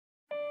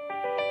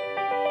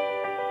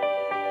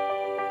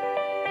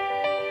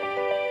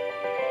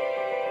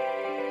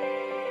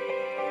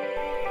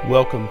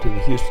Welcome to the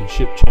Houston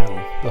Ship Channel,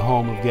 the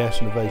home of gas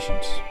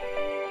innovations.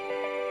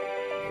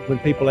 When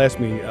people ask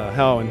me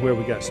how and where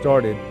we got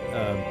started,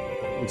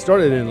 we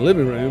started in the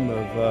living room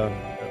of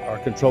our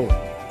controller.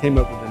 Came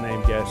up with the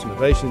name Gas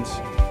Innovations.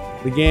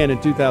 Began in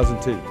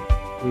 2002.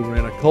 We were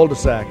in a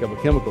cul-de-sac of a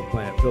chemical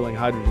plant filling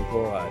hydrogen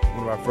chloride,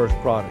 one of our first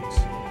products.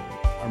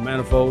 Our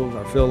manifolds,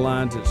 our fill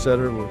lines,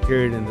 etc. were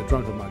carried in the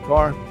trunk of my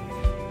car.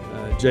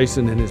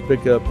 Jason and his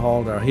pickup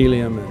hauled our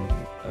helium,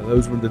 and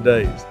those were the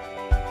days.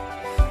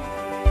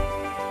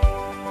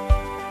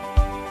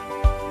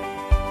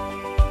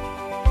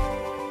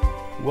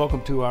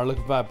 Welcome to our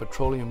liquefied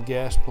petroleum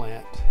gas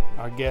plant.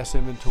 Our gas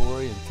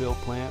inventory and fill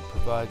plant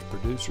provides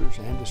producers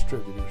and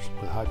distributors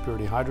with high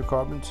purity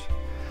hydrocarbons,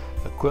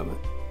 equipment,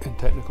 and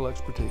technical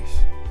expertise.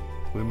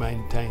 We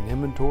maintain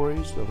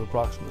inventories of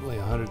approximately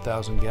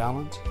 100,000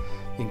 gallons,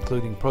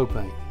 including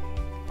propane,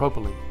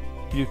 propylene,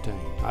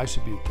 butane,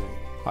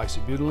 isobutane,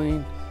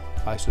 isobutylene,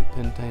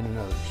 isopentane, and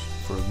others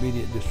for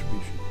immediate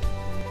distribution.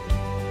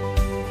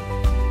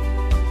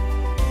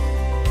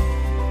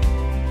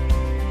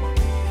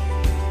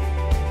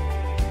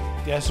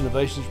 Gas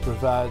Innovations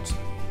provides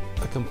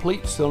a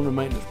complete cylinder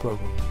maintenance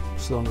program,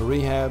 cylinder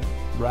rehab,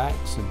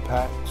 racks and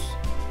packs,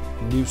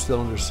 new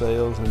cylinder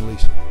sales and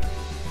leasing.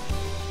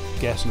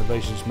 Gas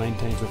Innovations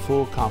maintains a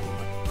full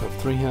complement of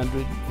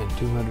 300 and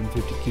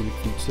 250 cubic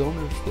feet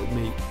cylinders that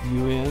meet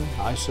UN,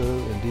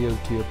 ISO, and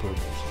DOT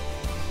approvals.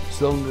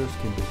 Cylinders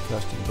can be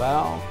custom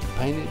valved and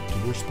painted to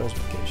your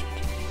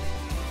specifications.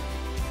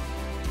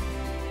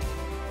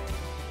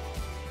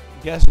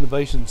 Gas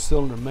Innovations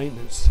cylinder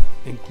maintenance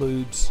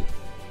includes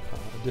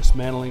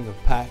dismantling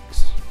of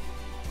packs,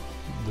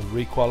 the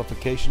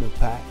requalification of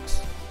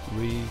packs,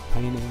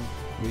 repainting,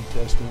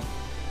 retesting,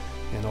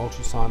 and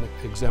ultrasonic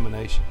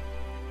examination.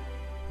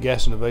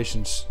 Gas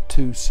Innovations'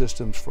 two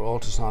systems for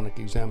ultrasonic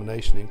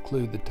examination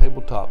include the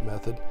tabletop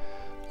method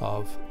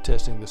of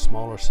testing the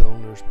smaller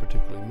cylinders,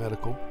 particularly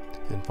medical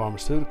and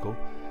pharmaceutical,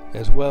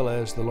 as well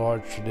as the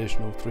large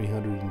traditional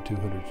 300 and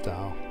 200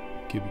 style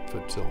cubic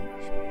foot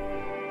cylinders.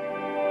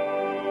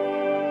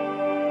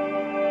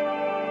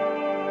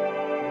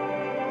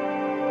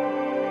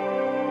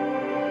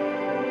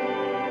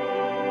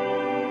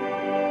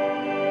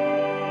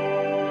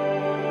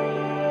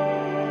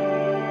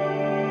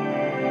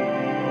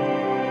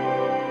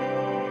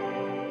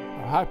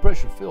 High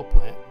pressure fill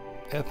plant,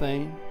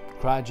 ethane,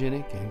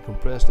 cryogenic and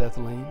compressed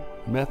ethylene,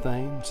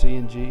 methane,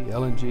 CNG,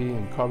 LNG,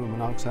 and carbon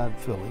monoxide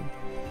filling,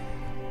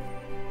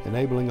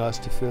 enabling us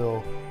to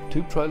fill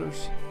tube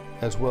trailers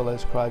as well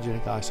as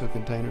cryogenic ISO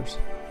containers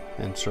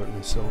and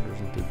certainly cylinders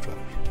and tube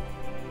trailers.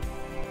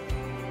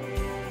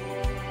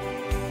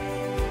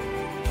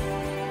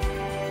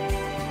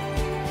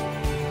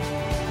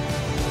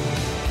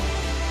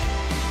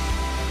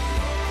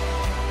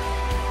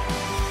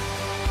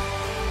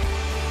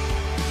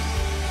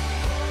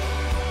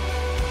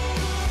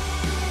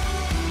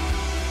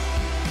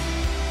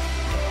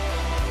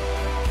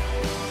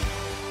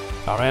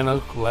 Our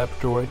analytical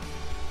laboratory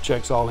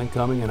checks all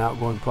incoming and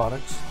outgoing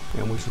products,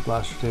 and we supply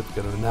a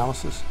certificate of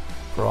analysis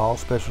for all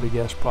specialty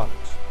gas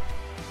products.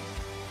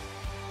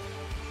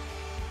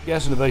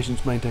 Gas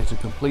Innovations maintains a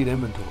complete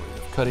inventory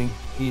of cutting,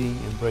 heating,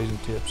 and brazing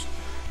tips,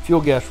 fuel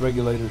gas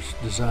regulators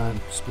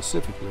designed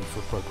specifically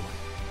for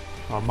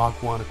propylene. Our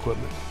Mach 1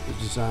 equipment is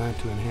designed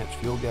to enhance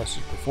fuel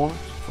gas's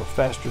performance for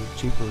faster,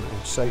 cheaper,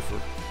 and safer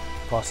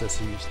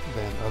processes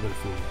than other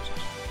fuel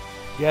gases.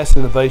 Gas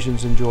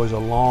Innovations enjoys a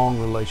long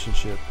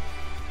relationship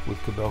with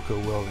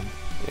Cabelco Welding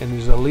and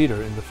is a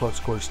leader in the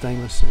flux-cored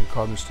stainless and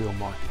carbon steel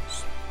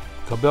markets.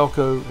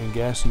 Cabelco and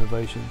Gas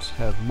Innovations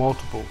have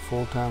multiple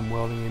full-time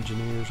welding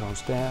engineers on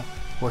staff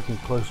working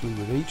closely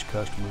with each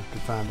customer to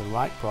find the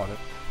right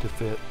product to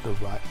fit the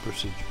right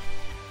procedure.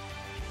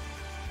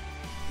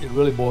 It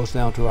really boils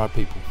down to our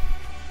people.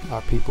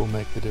 Our people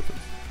make the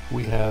difference.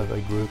 We have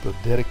a group of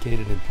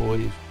dedicated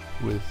employees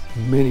with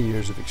many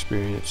years of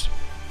experience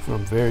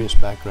from various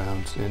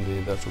backgrounds in the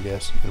industrial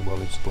gas and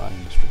welding supply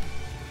industry.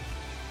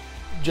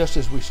 Just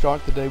as we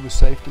start the day with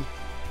safety,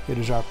 it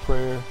is our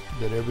prayer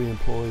that every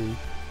employee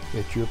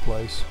at your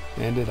place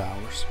and at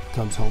ours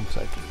comes home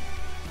safely.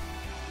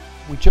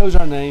 We chose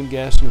our name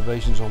Gas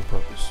Innovations on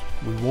purpose.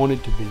 We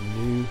wanted to be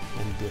new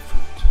and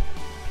different.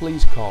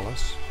 Please call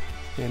us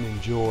and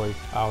enjoy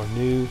our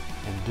new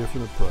and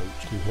different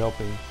approach to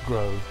helping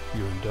grow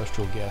your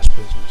industrial gas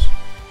business.